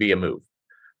could be a move.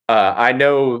 I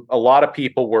know a lot of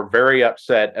people were very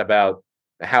upset about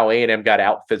how A&M got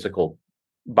out physical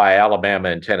by Alabama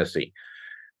and Tennessee,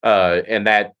 and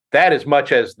that as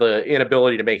much as the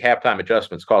inability to make halftime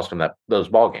adjustments cost them those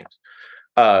ball games.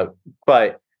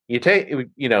 But you take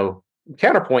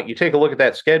counterpoint. You take a look at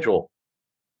that schedule.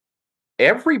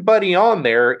 Everybody on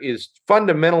there is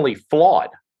fundamentally flawed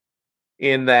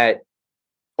in that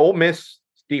Ole Miss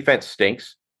defense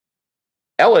stinks.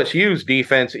 LSU's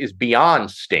defense is beyond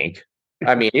stink.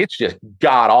 I mean, it's just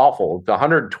god awful. The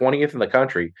 120th in the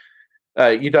country.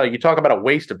 You talk about a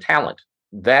waste of talent.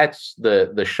 That's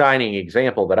the shining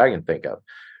example that I can think of.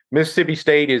 Mississippi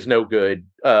State is no good.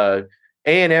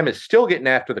 A&M is still getting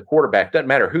after the quarterback. Doesn't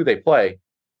matter who they play.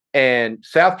 And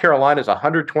South Carolina is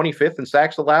 125th in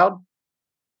sacks allowed.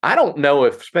 I don't know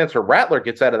if Spencer Rattler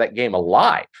gets out of that game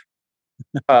alive.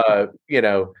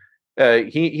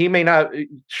 He may not.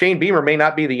 Shane Beamer may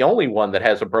not be the only one that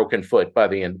has a broken foot by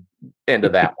the end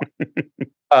of that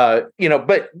one.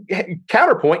 But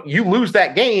counterpoint, you lose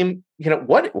that game.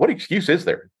 What excuse is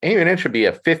there? A&M should be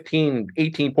a 15,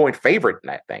 18-point favorite in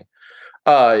that thing.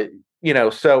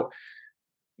 So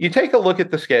you take a look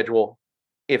at the schedule.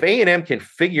 If A&M can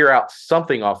figure out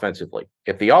something offensively,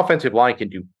 if the offensive line can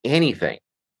do anything,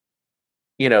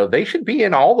 they should be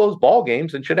in all those ball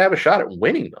games and should have a shot at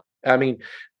winning them. I mean,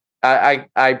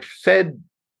 I said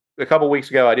a couple of weeks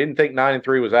ago, I didn't think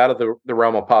 9-3 was out of the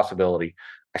realm of possibility.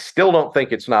 I still don't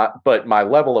think it's not, but my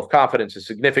level of confidence is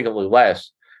significantly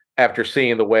less after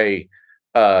seeing the way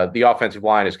the offensive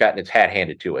line has gotten its hat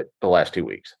handed to it the last 2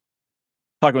 weeks.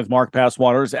 Talking with Mark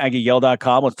Passwaters,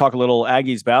 AggieYell.com. Let's talk a little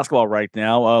Aggies basketball right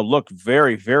now. Look,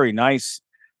 very, very nice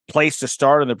place to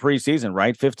start in the preseason,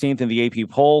 right? 15th in the AP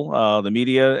poll. The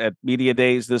media at media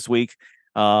days this week.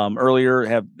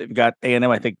 Earlier they've got A&M,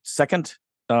 I think, second.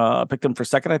 Picked them for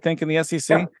second, I think, in the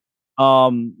SEC. Yeah.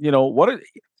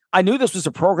 I knew this was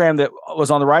a program that was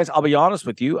on the rise. I'll be honest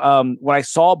with you. When I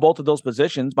saw both of those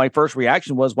positions, my first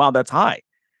reaction was, wow, that's high.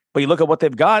 But you look at what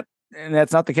they've got, and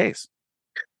that's not the case.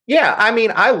 Yeah, I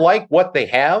mean, I like what they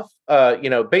have.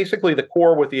 Basically the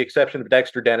core, with the exception of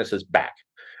Dexter Dennis, is back.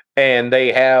 And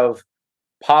they have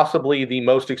possibly the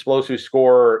most explosive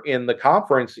scorer in the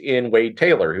conference in Wade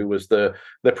Taylor, who was the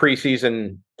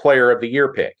preseason player of the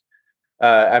year pick.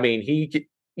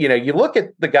 You look at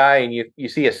the guy and you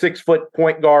see a 6-foot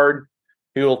point guard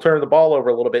who will turn the ball over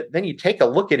a little bit. Then you take a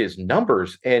look at his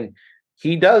numbers, and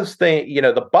he does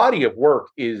the body of work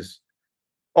is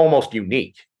almost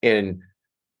unique in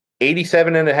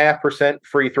 87.5%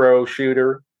 free throw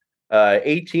shooter,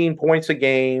 18 points a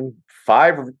game,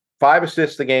 five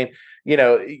assists a game.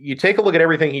 You take a look at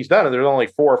everything he's done, and there's only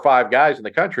 4 or 5 guys in the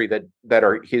country that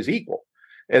are his equal.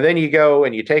 And then you go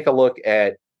and you take a look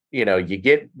at, you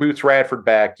get Boots Radford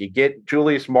back, you get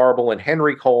Julius Marble and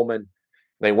Henry Coleman.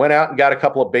 They went out and got a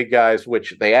couple of big guys,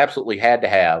 which they absolutely had to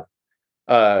have.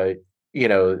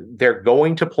 They're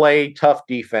going to play tough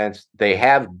defense. They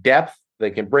have depth. They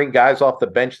can bring guys off the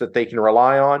bench that they can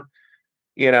rely on.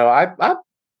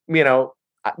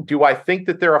 Do I think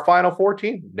that they're a Final Four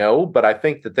team? No, but I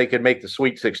think that they could make the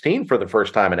Sweet 16 for the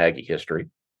first time in Aggie history.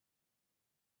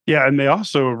 Yeah, and they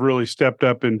also have really stepped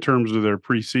up in terms of their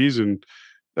preseason,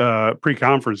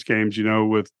 pre-conference games,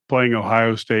 with playing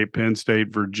Ohio State, Penn State,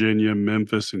 Virginia,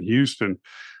 Memphis, and Houston.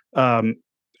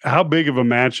 How big of a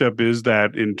matchup is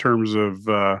that in terms of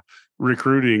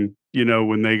recruiting,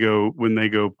 when they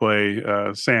go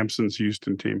play Sampson's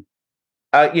Houston team?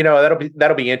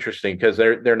 That'll be interesting, because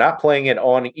they're not playing it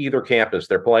on either campus.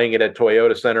 They're playing it at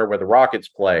Toyota Center, where the Rockets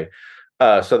play.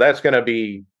 So that's going to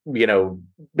be,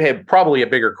 probably a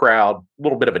bigger crowd, a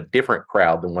little bit of a different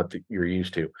crowd than what you're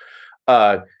used to.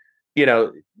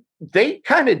 They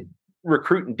kind of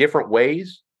recruit in different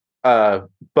ways.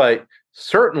 But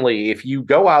certainly if you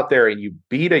go out there and you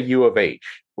beat a U of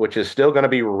H, which is still going to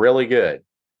be really good,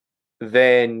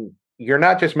 then you're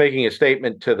not just making a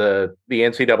statement to the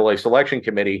NCAA selection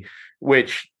committee,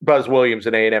 which Buzz Williams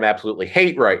and A&M absolutely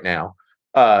hate right now.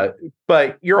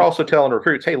 But you're also telling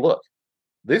recruits, hey, look,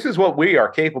 this is what we are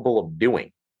capable of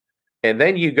doing. And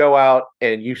then you go out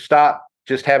and you stop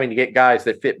just having to get guys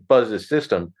that fit Buzz's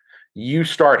system. You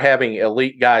start having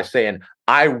elite guys saying,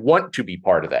 I want to be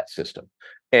part of that system.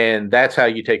 And that's how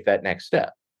you take that next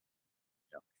step.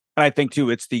 I think, too,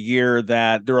 it's the year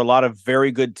that there are a lot of very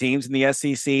good teams in the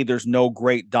SEC. There's no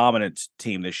great dominant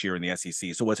team this year in the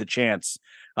SEC. So it's a chance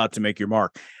to make your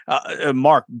mark.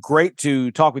 Mark, great to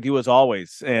talk with you as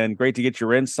always, and great to get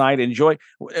your insight. Enjoy.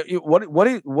 What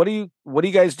do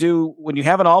you guys do when you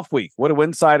have an off week? What do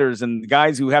insiders and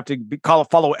guys who have to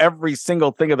follow every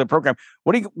single thing of the program?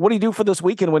 What do you do for this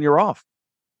weekend when you're off?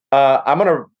 I'm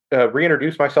going to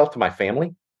reintroduce myself to my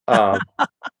family.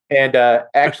 And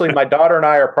actually, my daughter and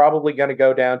I are probably going to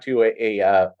go down to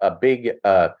a big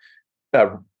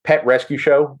pet rescue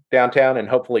show downtown and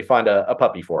hopefully find a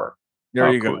puppy for her. There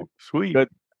you go. Sweet.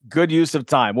 Good use of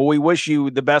time. Well, we wish you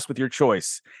the best with your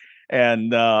choice.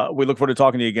 And we look forward to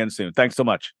talking to you again soon. Thanks so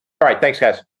much. All right. Thanks,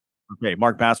 guys. Okay.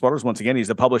 Mark Passwaters, once again, he's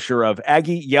the publisher of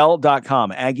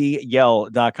AggieYell.com.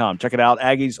 AggieYell.com. Check it out.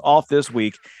 Aggie's off this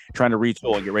week, trying to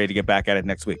retool and get ready to get back at it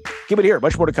next week. Keep it here.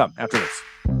 Much more to come after this.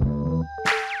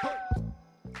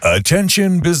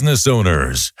 Attention business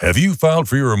owners. Have you filed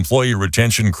for your employee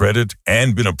retention credit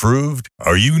and been approved?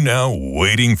 Are you now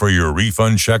waiting for your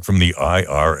refund check from the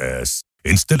IRS?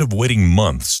 Instead of waiting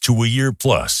months to a year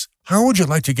plus, how would you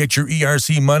like to get your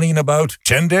ERC money in about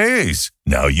 10 days?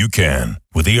 Now you can.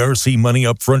 With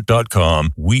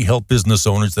ERCMoneyUpfront.com, we help business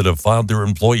owners that have filed their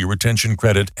employee retention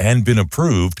credit and been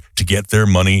approved to get their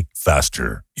money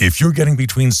faster. If you're getting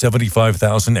between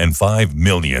 $75,000 and $5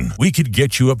 million, we could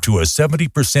get you up to a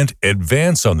 70%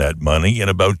 advance on that money in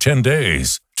about 10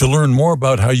 days. To learn more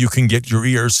about how you can get your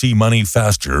ERC money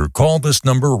faster, call this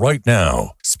number right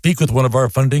now. Speak with one of our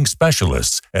funding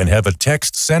specialists and have a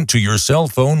text sent to your cell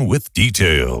phone with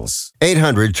details.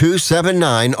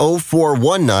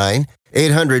 800-279-0419.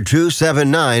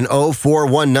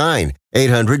 800-279-0419.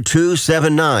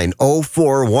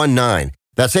 800-279-0419.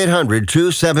 That's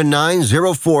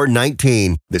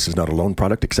 800-279-0419. This is not a loan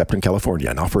product except in California.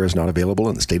 An offer is not available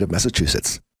in the state of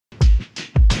Massachusetts.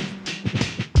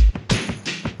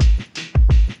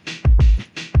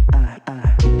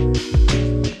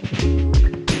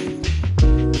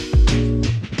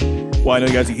 Well, I know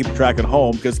you guys can keep track at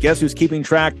home because guess who's keeping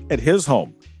track at his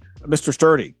home? Mr.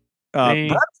 Sturdy.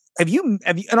 Brad, have you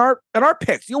in our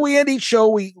picks? We end each show.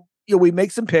 We make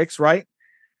some picks, right?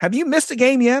 Have you missed a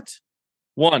game yet?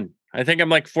 One. I think I'm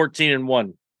like 14-1.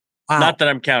 Wow. Not that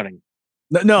I'm counting.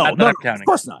 No, I'm counting. Of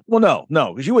course not. Well,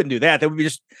 no, because you wouldn't do that. That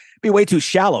would be way too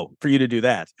shallow for you to do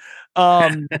that. So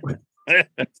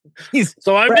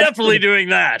I'm definitely doing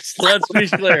that. Let's be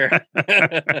clear.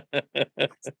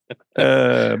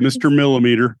 Mr.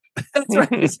 Millimeter. That's right.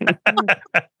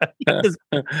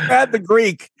 Brad the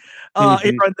Greek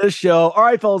here on this show. All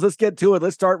right, fellas, let's get to it.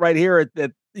 Let's start right here at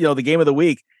the game of the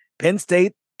week. Penn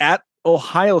State at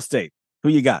Ohio State. Who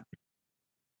you got?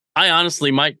 I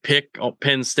honestly might pick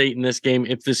Penn State in this game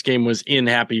if this game was in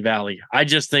Happy Valley. I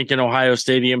just think in Ohio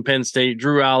Stadium, Penn State,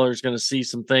 Drew Aller is going to see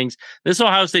some things. This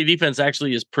Ohio State defense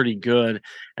actually is pretty good.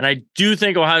 And I do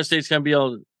think Ohio State's going to be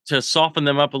able to soften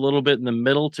them up a little bit in the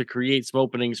middle to create some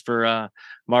openings for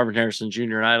Marvin Harrison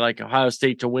Jr. And I like Ohio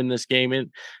State to win this game.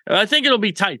 And I think it'll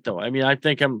be tight, though. I mean, I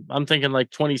think I'm thinking like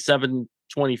 27-24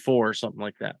 or something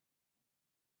like that.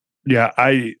 Yeah,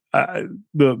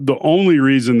 the only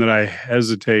reason that I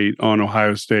hesitate on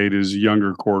Ohio State is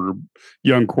young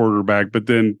quarterback, but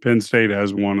then Penn State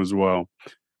has one as well.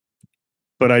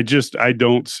 But I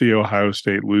don't see Ohio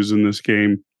State losing this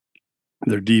game.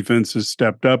 Their defense has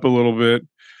stepped up a little bit,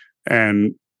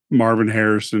 and Marvin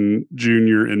Harrison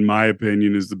Jr., in my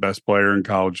opinion, is the best player in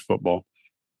college football.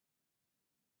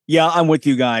 Yeah, I'm with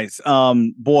you guys.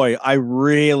 Boy, I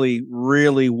really,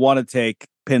 really want to take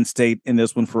Penn State in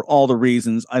this one for all the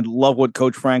reasons. I love what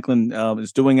Coach Franklin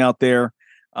is doing out there.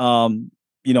 I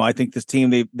think this team,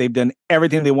 they've done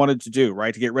everything they wanted to do,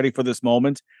 right, to get ready for this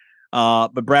moment.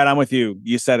 But Brad, I'm with you.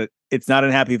 You said it. It's not in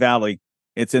Happy Valley.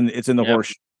 It's in the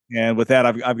horse. And with that,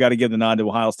 I've got to give the nod to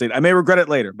Ohio State. I may regret it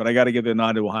later, but I got to give the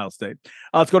nod to Ohio State.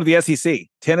 Let's go to the SEC,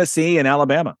 Tennessee and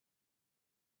Alabama.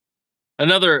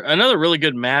 Another really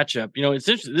good matchup. It's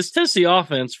interesting. This Tennessee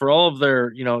offense, for all of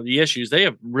their, the issues, they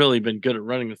have really been good at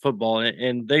running the football,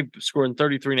 and they've scored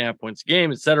 33.5 points a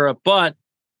game, et cetera. But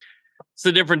it's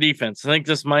a different defense. I think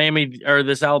this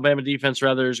Alabama defense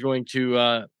rather is going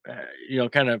to,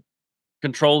 kind of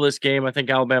control this game. I think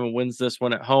Alabama wins this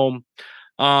one at home.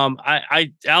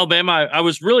 Alabama, I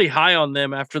was really high on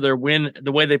them after their win,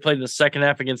 the way they played in the second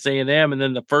half against A&M and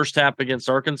then the first half against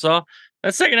Arkansas.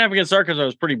 That second half against Arkansas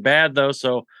was pretty bad, though.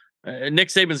 So Nick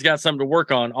Saban's got something to work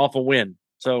on off a win.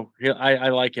 So I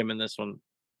like him in this one.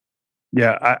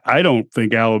 Yeah, I don't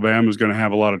think Alabama is going to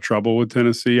have a lot of trouble with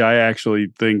Tennessee. I actually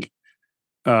think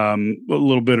a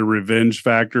little bit of revenge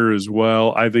factor as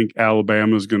well. I think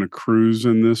Alabama is going to cruise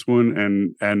in this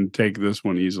one and take this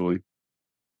one easily.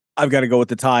 I've got to go with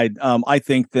the Tide. I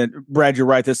think that, Brad, you're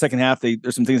right. The second half,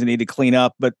 there's some things they need to clean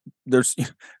up, but there's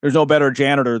no better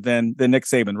janitor than Nick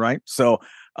Saban, right? So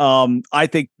I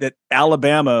think that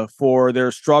Alabama, for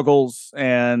their struggles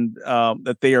and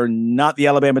that they are not the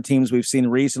Alabama teams we've seen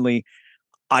recently,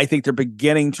 I think they're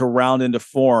beginning to round into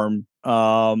form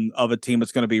of a team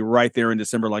that's going to be right there in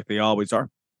December like they always are.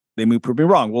 They may prove me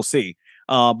wrong. We'll see.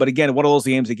 But again, one of those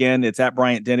games, again, it's at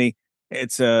Bryant-Denny.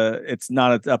 It's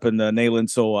not up in Neyland,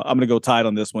 so I'm going to go Tide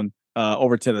on this one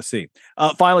over Tennessee.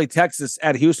 Finally, Texas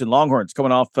at Houston. Longhorns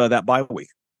coming off that bye week.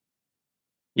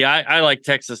 Yeah, I like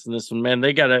Texas in this one, man.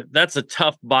 That's a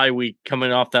tough bye week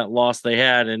coming off that loss they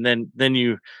had, and then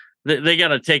they got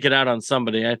to take it out on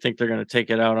somebody. I think they're going to take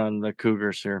it out on the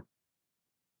Cougars here.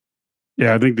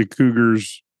 Yeah, I think the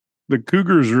Cougars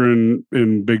are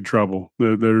in big trouble.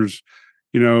 There's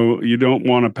you don't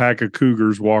want a pack of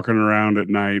Cougars walking around at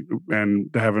night and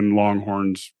having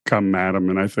Longhorns come at them,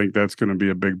 and I think that's going to be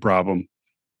a big problem.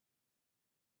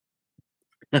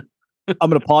 I'm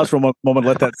going to pause for a moment,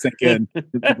 let that sink in.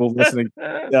 People listening.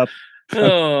 Yep.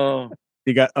 Oh,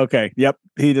 You got okay. Yep,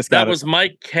 he just got That it. was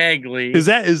Mike Cagley. Is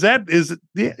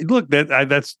yeah, look,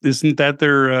 that's isn't that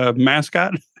their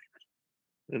mascot?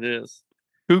 It is.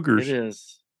 Cougars. It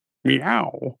is.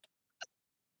 Meow.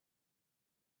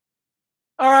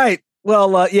 All right.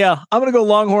 Well, yeah, I'm going to go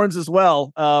Longhorns as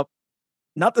well.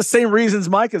 Not the same reasons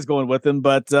Mike is going with them,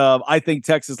 but I think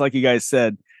Texas, like you guys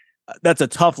said, that's a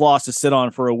tough loss to sit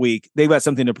on for a week. They've got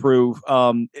something to prove.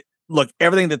 Look,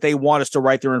 everything that they want is still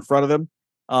right there in front of them.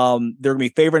 They're going to be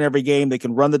favored in every game. They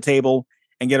can run the table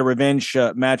and get a revenge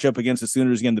matchup against the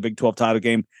Sooners again, the Big 12 title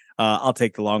game. I'll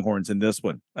take the Longhorns in this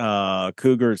one.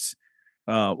 Cougars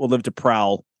will live to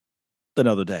prowl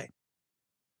another day.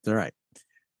 It's all right.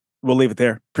 We'll leave it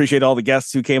there. Appreciate all the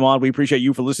guests who came on. We appreciate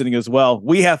you for listening as well.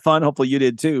 We have fun. Hopefully you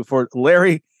did too. For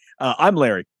Larry, I'm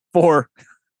Larry. For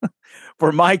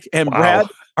Mike and Brad,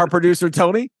 our producer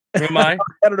Tony, who am I?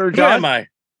 Editor John. Who am I?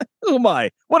 Who am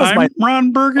I? What is I'm my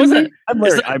Ron Burgundy? I'm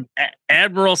Larry. I'm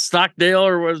Admiral Stockdale,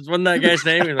 or wasn't that guy's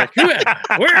name? He's like, who?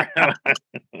 Where?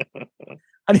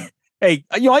 Hey,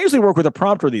 I usually work with a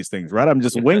prompt for these things, right? I'm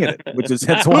just winging it, which is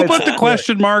that's why Who put the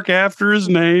question mark after his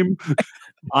name?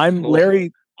 I'm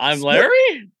Larry. I'm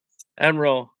Larry.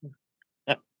 Admiral.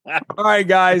 All right,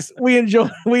 guys. We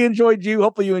enjoyed you.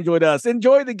 Hopefully you enjoyed us.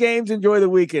 Enjoy the games, enjoy the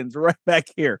weekends. Right back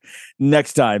here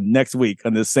next week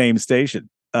on the same station.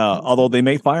 Although they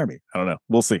may fire me. I don't know.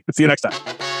 We'll see. See you next time.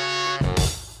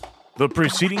 The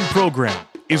preceding program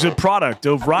is a product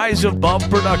of Rise Above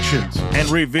Productions and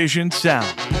Revision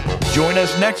Sound. Join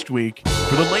us next week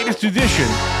for the latest edition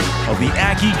of the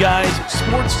Aggie Guys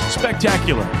Sports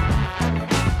Spectacular.